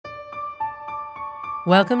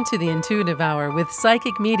Welcome to the Intuitive Hour with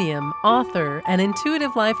psychic medium, author, and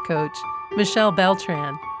intuitive life coach, Michelle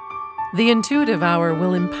Beltran. The Intuitive Hour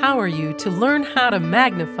will empower you to learn how to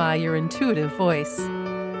magnify your intuitive voice.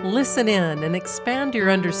 Listen in and expand your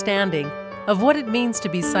understanding of what it means to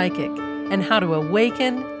be psychic and how to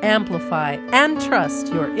awaken, amplify, and trust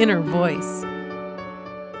your inner voice.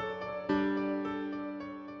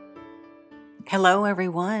 Hello,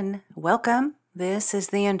 everyone. Welcome. This is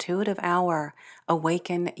the Intuitive Hour.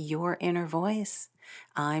 Awaken your inner voice.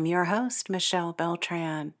 I'm your host, Michelle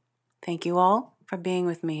Beltran. Thank you all for being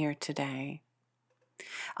with me here today.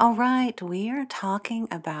 All right, we are talking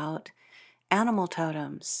about animal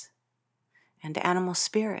totems and animal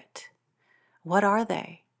spirit. What are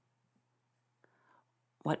they?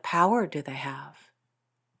 What power do they have?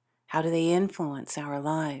 How do they influence our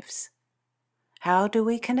lives? How do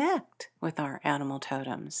we connect with our animal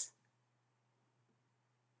totems?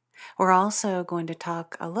 We're also going to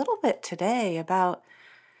talk a little bit today about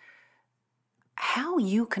how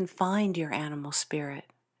you can find your animal spirit,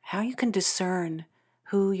 how you can discern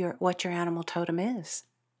what your animal totem is.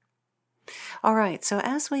 All right, so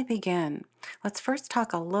as we begin, let's first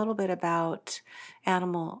talk a little bit about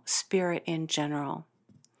animal spirit in general.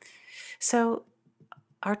 So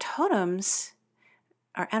our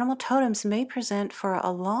animal totems may present for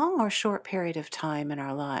a long or short period of time in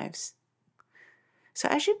our lives. So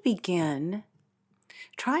as you begin,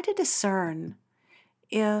 try to discern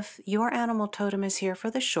if your animal totem is here for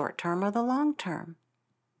the short term or the long term.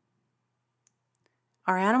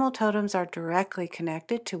 Our animal totems are directly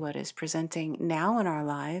connected to what is presenting now in our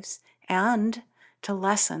lives and to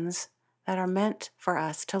lessons that are meant for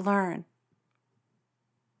us to learn.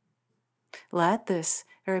 Let this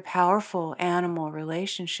very powerful animal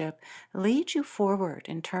relationship lead you forward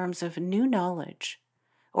in terms of new knowledge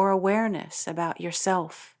or awareness about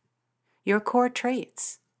yourself, your core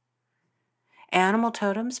traits. Animal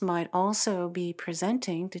totems might also be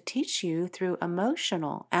presenting to teach you through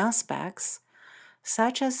emotional aspects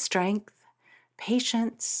such as strength,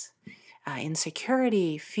 patience,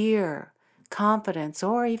 insecurity, fear, confidence,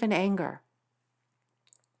 or even anger.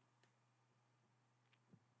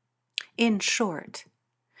 In short,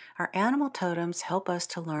 our animal totems help us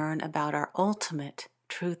to learn about our ultimate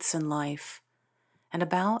truths in life and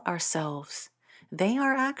about ourselves. They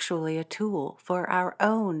are actually a tool for our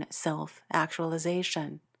own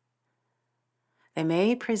self-actualization. They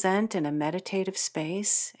may present in a meditative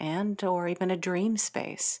space or even a dream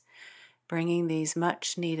space, bringing these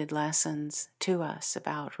much-needed lessons to us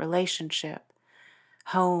about relationship,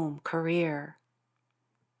 home, career.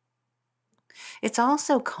 It's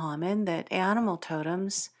also common that animal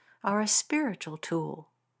totems are a spiritual tool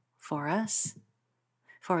for us.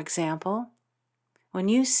 For example, when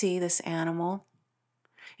you see this animal,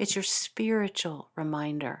 it's your spiritual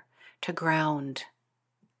reminder to ground,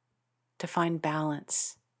 to find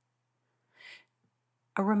balance.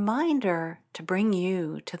 A reminder to bring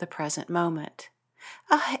you to the present moment.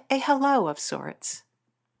 A hello of sorts.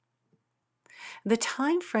 The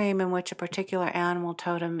time frame in which a particular animal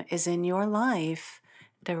totem is in your life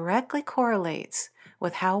directly correlates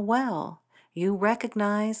with how well you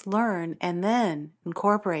recognize, learn, and then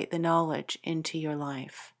incorporate the knowledge into your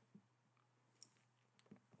life.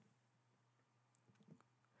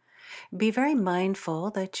 Be very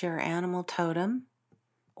mindful that your animal totem,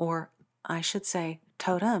 or I should say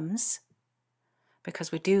totems,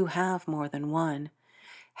 because we do have more than one,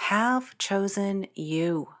 have chosen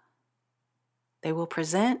you. They will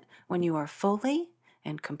present when you are fully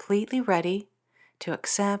and completely ready to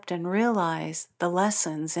accept and realize the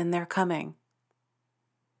lessons in their coming.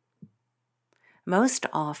 Most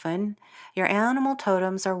often, your animal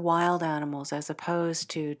totems are wild animals as opposed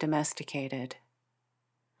to domesticated.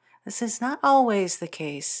 This is not always the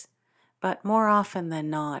case, but more often than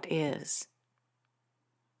not is.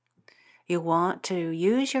 You want to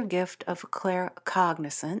use your gift of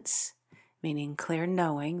claircognizance, meaning clear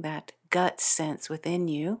knowing, that gut sense within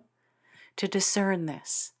you, to discern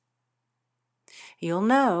this. You'll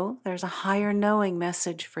know there's a higher knowing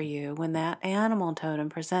message for you when that animal totem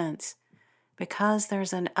presents, because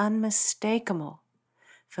there's an unmistakable,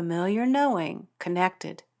 familiar knowing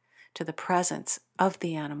connected to the presence of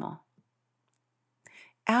the animal.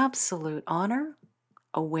 Absolute honor,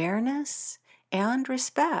 awareness, and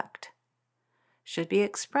respect should be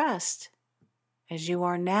expressed as you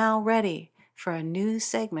are now ready for a new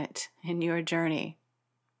segment in your journey.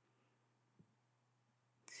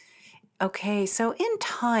 Okay, so in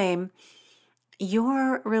time,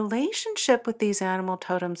 your relationship with these animal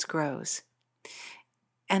totems grows.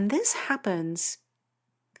 And this happens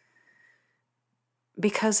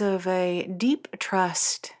because of a deep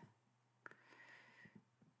trust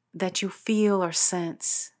that you feel or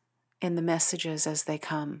sense in the messages as they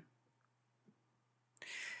come.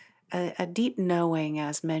 A deep knowing,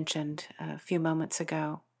 as mentioned a few moments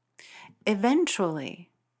ago. Eventually,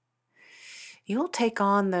 you'll take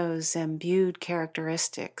on those imbued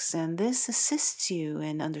characteristics, and this assists you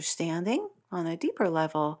in understanding, on a deeper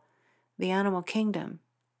level, the animal kingdom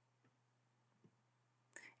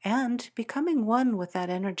and becoming one with that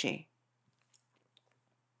energy.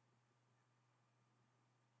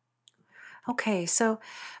 Okay, so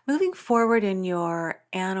moving forward in your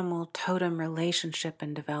animal totem relationship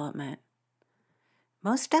and development,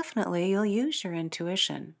 most definitely you'll use your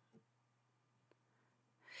intuition.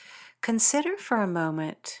 Consider for a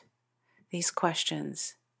moment these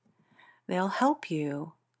questions. They'll help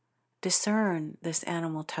you discern this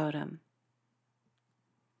animal totem.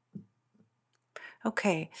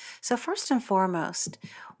 Okay, so first and foremost,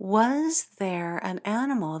 was there an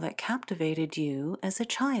animal that captivated you as a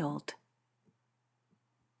child?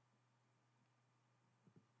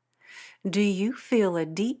 Do you feel a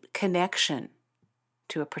deep connection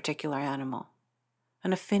to a particular animal,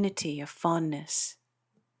 an affinity, a fondness,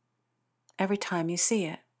 every time you see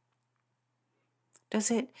it?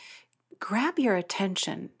 Does it grab your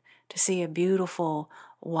attention to see a beautiful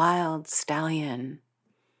wild stallion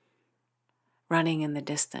running in the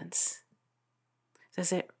distance?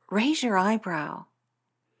 Does it raise your eyebrow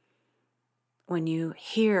when you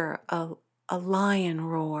hear a lion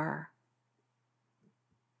roar?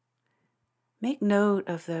 Make note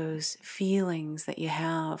of those feelings that you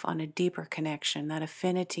have on a deeper connection, that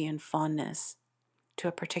affinity and fondness to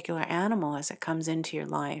a particular animal as it comes into your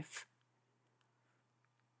life.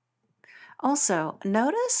 Also,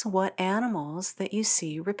 notice what animals that you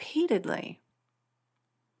see repeatedly.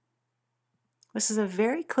 This is a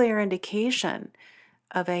very clear indication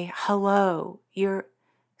of a hello, your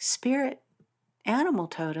spirit animal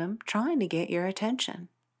totem trying to get your attention.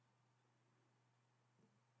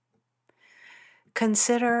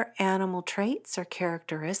 Consider animal traits or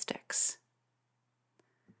characteristics.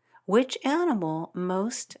 Which animal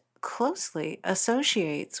most closely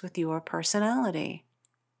associates with your personality?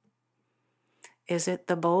 Is it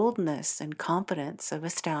the boldness and confidence of a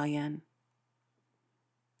stallion?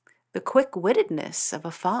 The quick-wittedness of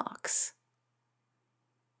a fox?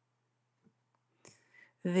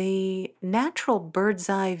 The natural bird's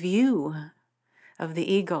eye view of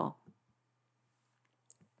the eagle?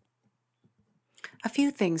 A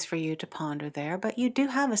few things for you to ponder there, but you do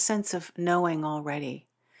have a sense of knowing already,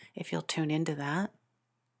 if you'll tune into that.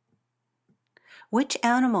 Which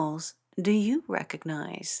animals do you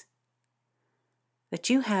recognize that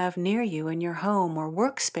you have near you in your home or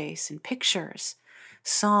workspace, in pictures,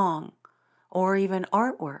 song, or even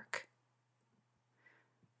artwork?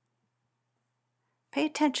 Pay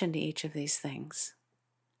attention to each of these things.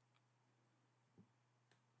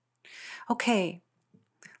 Okay,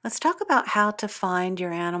 let's talk about how to find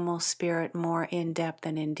your animal spirit more in depth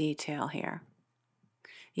and in detail here.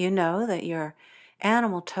 You know that your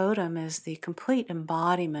animal totem is the complete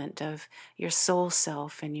embodiment of your soul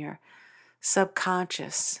self and your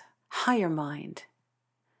subconscious, higher mind.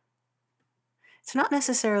 It's not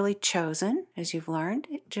necessarily chosen, as you've learned.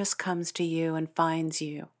 It just comes to you and finds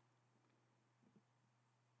you.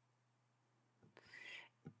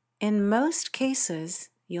 In most cases,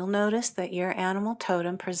 you'll notice that your animal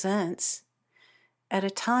totem presents at a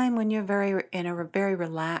time when you're in a very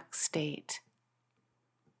relaxed state.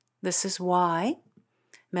 This is why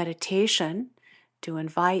meditation, to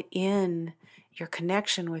invite in your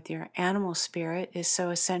connection with your animal spirit, is so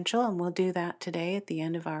essential, and we'll do that today at the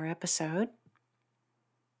end of our episode.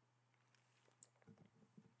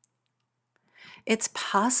 It's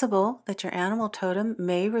possible that your animal totem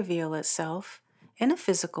may reveal itself in a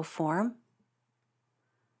physical form.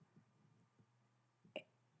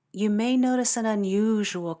 You may notice an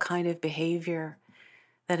unusual kind of behavior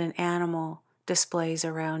that an animal displays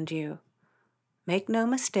around you. Make no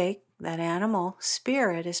mistake, that animal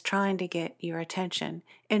spirit is trying to get your attention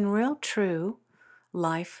in real, true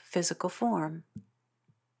life physical form.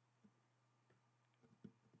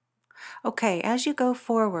 Okay, as you go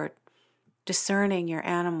forward, discerning your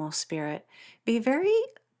animal spirit, be very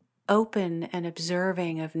open and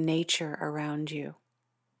observing of nature around you.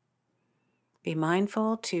 Be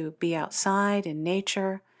mindful to be outside in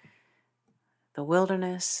nature, the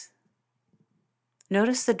wilderness.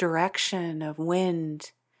 Notice the direction of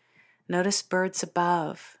wind. Notice birds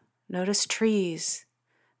above. Notice trees,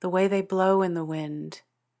 the way they blow in the wind.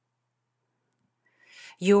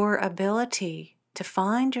 Your ability to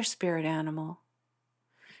find your spirit animal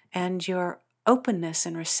and your openness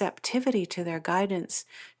and receptivity to their guidance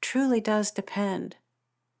truly does depend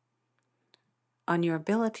on your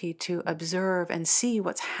ability to observe and see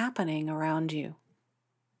what's happening around you.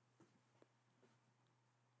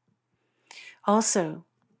 Also,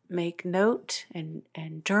 make note and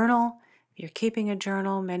journal. If you're keeping a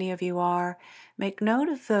journal, many of you are, make note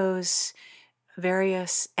of those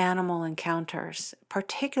various animal encounters,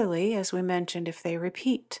 particularly, as we mentioned, if they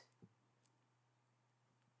repeat.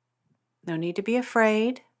 No need to be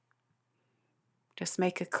afraid. Just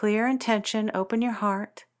make a clear intention, open your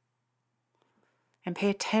heart, and pay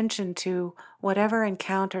attention to whatever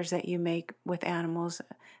encounters that you make with animals,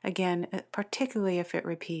 again, particularly if it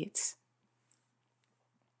repeats.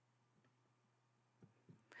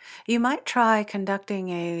 You might try conducting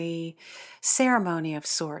a ceremony of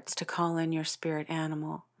sorts to call in your spirit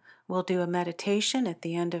animal. We'll do a meditation at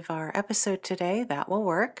the end of our episode today. That will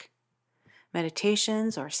work.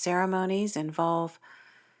 Meditations or ceremonies involve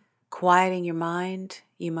quieting your mind.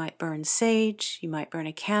 You might burn sage, you might burn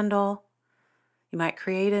a candle, you might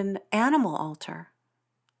create an animal altar.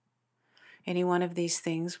 Any one of these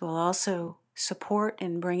things will also support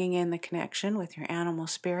in bringing in the connection with your animal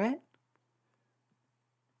spirit.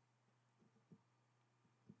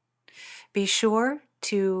 Be sure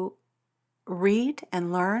to read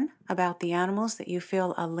and learn about the animals that you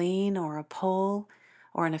feel a lean or a pull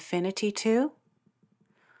or an affinity to.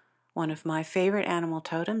 One of my favorite animal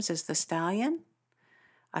totems is the stallion.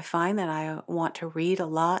 I find that I want to read a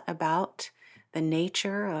lot about the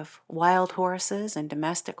nature of wild horses and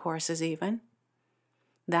domestic horses even.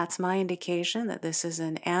 That's my indication that this is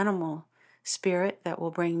an animal spirit that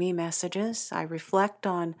will bring me messages. I reflect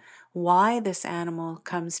on why this animal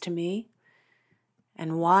comes to me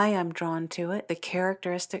and why I'm drawn to it, the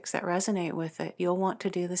characteristics that resonate with it. You'll want to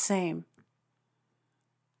do the same.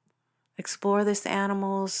 Explore this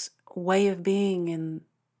animal's way of being in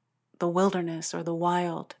the wilderness or the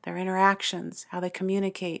wild, their interactions, how they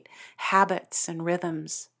communicate, habits and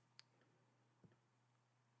rhythms.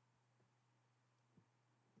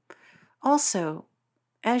 Also,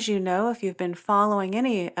 as you know, if you've been following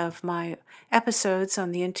any of my episodes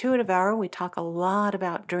on the Intuitive Hour, we talk a lot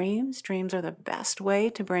about dreams. Dreams are the best way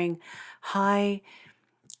to bring high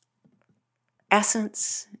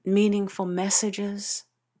essence, meaningful messages,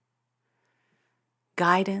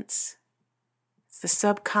 guidance. It's the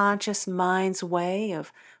subconscious mind's way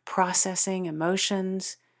of processing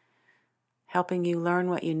emotions, helping you learn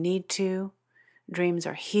what you need to. Dreams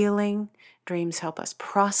are healing. Dreams help us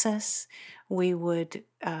process. We would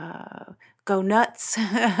go nuts,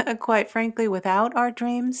 quite frankly, without our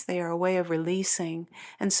dreams. They are a way of releasing.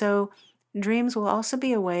 And so dreams will also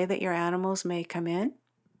be a way that your animals may come in.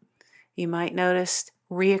 You might notice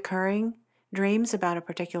reoccurring dreams about a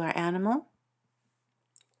particular animal.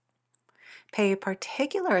 Pay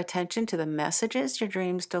particular attention to the messages your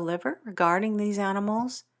dreams deliver regarding these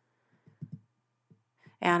animals.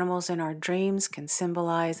 Animals in our dreams can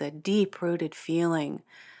symbolize a deep-rooted feeling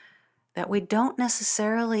that we don't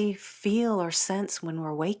necessarily feel or sense when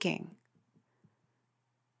we're waking.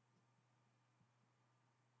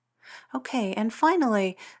 Okay, and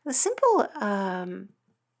finally, the simple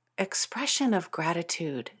expression of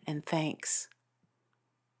gratitude and thanks.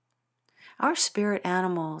 Our spirit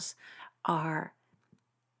animals are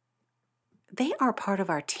part of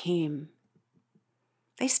our team.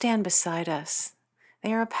 They stand beside us.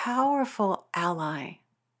 They are a powerful ally.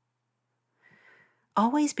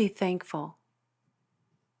 Always be thankful.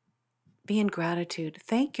 Be in gratitude.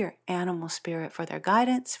 Thank your animal spirit for their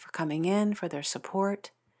guidance, for coming in, for their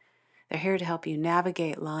support. They're here to help you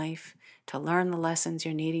navigate life, to learn the lessons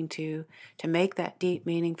you're needing to make that deep,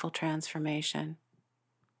 meaningful transformation.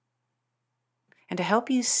 And to help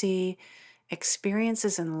you see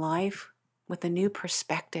experiences in life with a new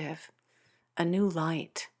perspective, a new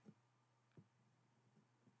light.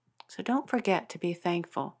 So don't forget to be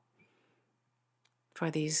thankful for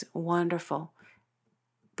these wonderful,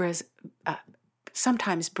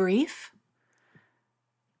 sometimes brief,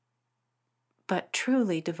 but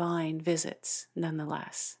truly divine visits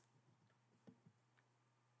nonetheless.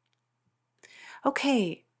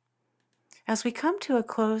 Okay, as we come to a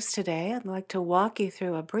close today, I'd like to walk you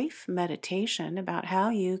through a brief meditation about how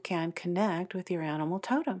you can connect with your animal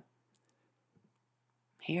totem.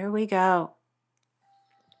 Here we go.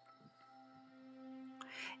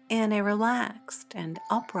 In a relaxed and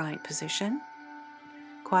upright position,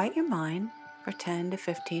 quiet your mind for 10 to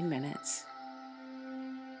 15 minutes.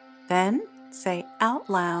 Then say out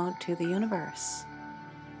loud to the universe,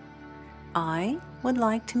 I would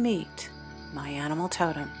like to meet my animal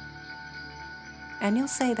totem. And you'll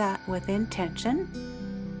say that with intention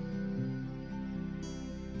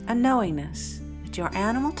a knowingness that your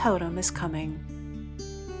animal totem is coming.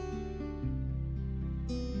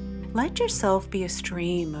 Let yourself be a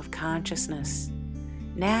stream of consciousness,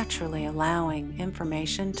 naturally allowing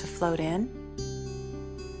information to float in.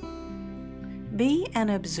 Be an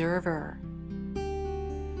observer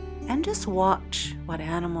and just watch what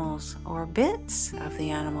animals or bits of the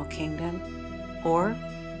animal kingdom or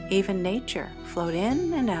even nature float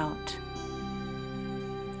in and out.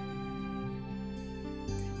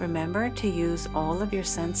 Remember to use all of your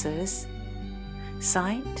senses: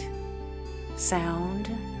 sight, sound,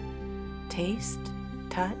 taste,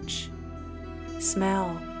 touch,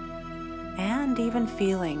 smell, and even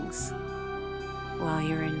feelings while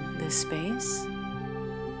you're in this space.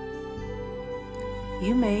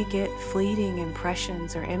 You may get fleeting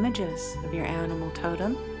impressions or images of your animal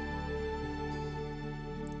totem.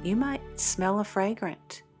 You might smell a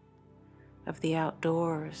fragrance of the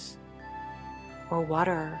outdoors, or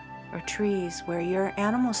water, or trees where your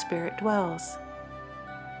animal spirit dwells.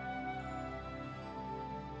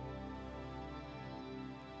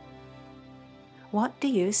 What do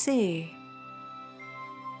you see?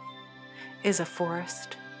 Is a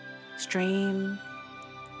forest, stream,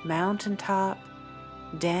 mountaintop,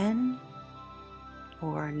 den,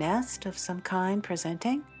 or nest of some kind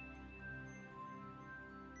presenting?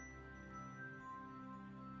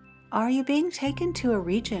 Are you being taken to a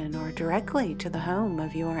region or directly to the home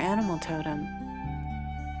of your animal totem?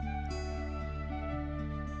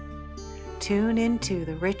 Tune into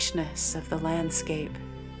the richness of the landscape.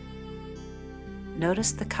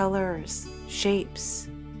 Notice the colors, shapes,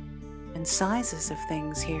 and sizes of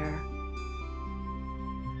things here.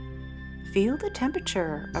 Feel the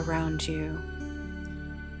temperature around you.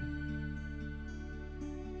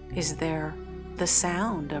 Is there the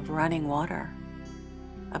sound of running water,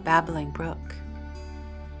 a babbling brook?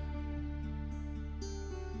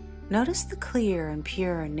 Notice the clear and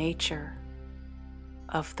pure nature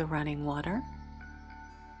of the running water.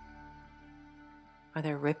 Are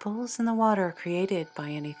there ripples in the water created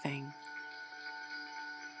by anything?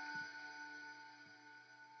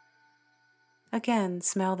 Again,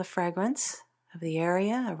 smell the fragrance of the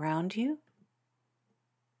area around you.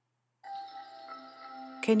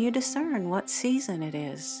 Can you discern what season it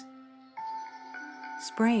is?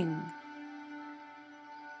 Spring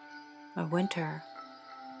or winter?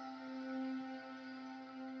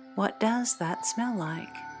 What does that smell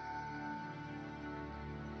like?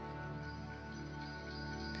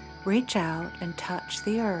 Reach out and touch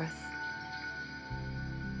the earth,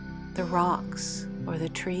 the rocks, or the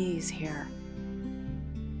trees here.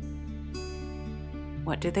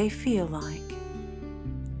 What do they feel like?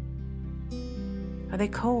 Are they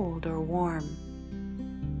cold or warm?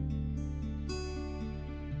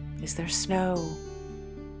 Is there snow,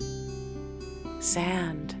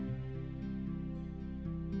 sand,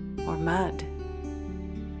 or mud?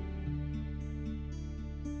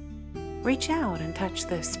 Reach out and touch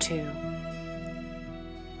this too.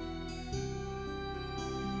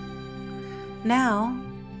 Now,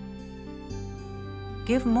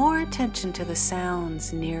 give more attention to the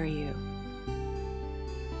sounds near you.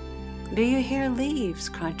 Do you hear leaves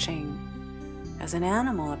crunching as an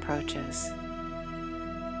animal approaches?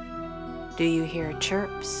 Do you hear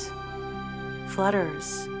chirps,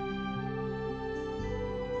 flutters,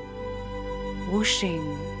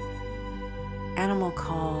 whooshing, animal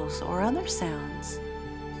calls, or other sounds?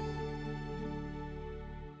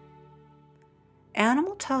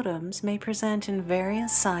 Animal totems may present in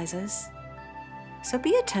various sizes, so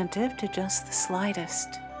be attentive to just the slightest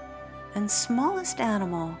and smallest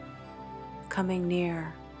animal coming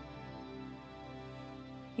near.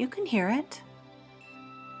 You can hear it.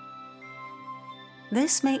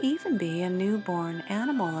 This may even be a newborn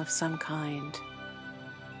animal of some kind.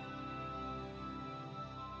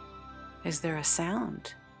 Is there a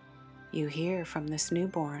sound you hear from this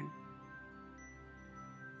newborn?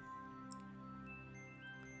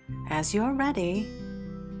 As you're ready,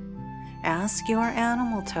 ask your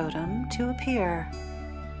animal totem to appear.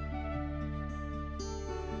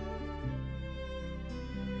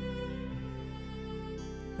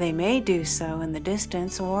 They may do so in the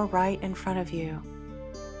distance or right in front of you.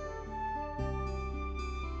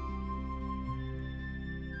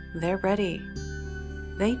 They're ready.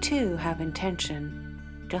 They too have intention,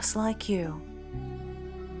 just like you,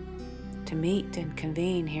 to meet and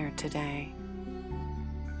convene here today.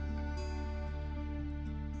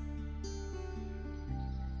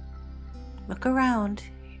 Look around.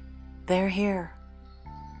 They're here.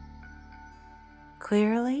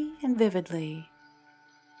 Clearly and vividly,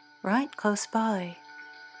 right close by.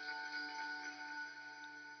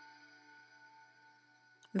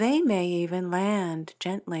 They may even land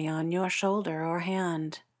gently on your shoulder or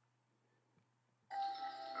hand.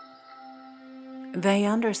 They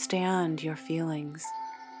understand your feelings.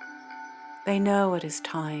 They know it is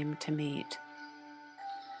time to meet.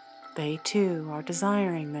 They too are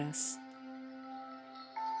desiring this.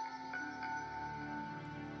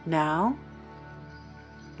 Now,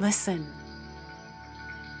 listen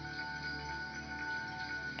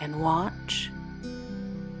and watch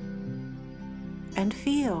and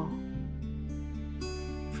feel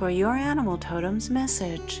for your animal totem's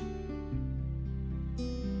message.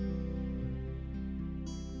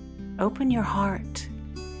 Open your heart,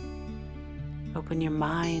 open your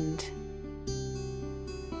mind,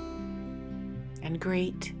 and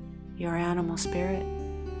greet your animal spirit.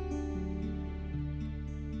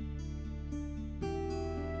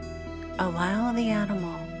 Allow the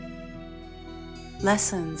animal,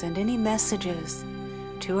 lessons, and any messages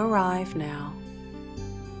to arrive now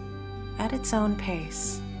at its own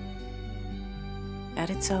pace,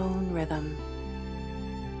 at its own rhythm.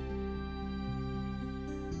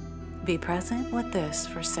 Be present with this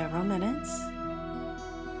for several minutes,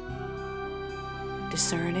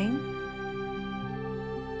 discerning,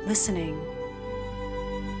 listening,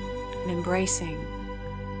 and embracing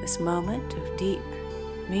this moment of deep,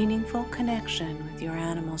 meaningful connection with your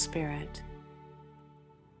animal spirit.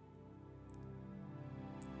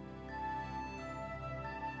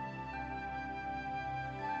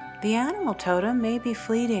 The animal totem may be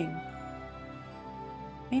fleeting,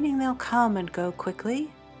 meaning they'll come and go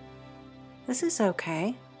quickly. This is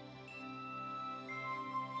okay.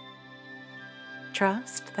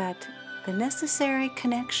 Trust that the necessary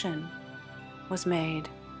connection was made.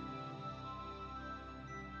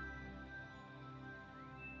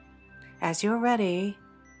 As you're ready,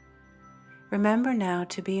 remember now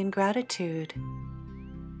to be in gratitude,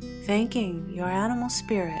 thanking your animal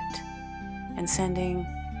spirit and sending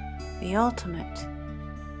the ultimate,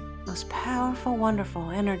 most powerful, wonderful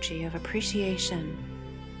energy of appreciation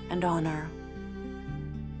and honor.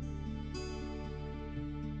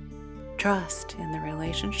 Trust in the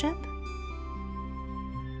relationship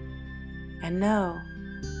and know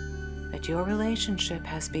that your relationship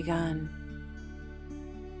has begun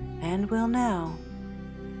and will now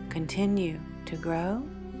continue to grow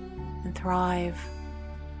and thrive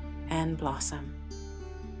and blossom.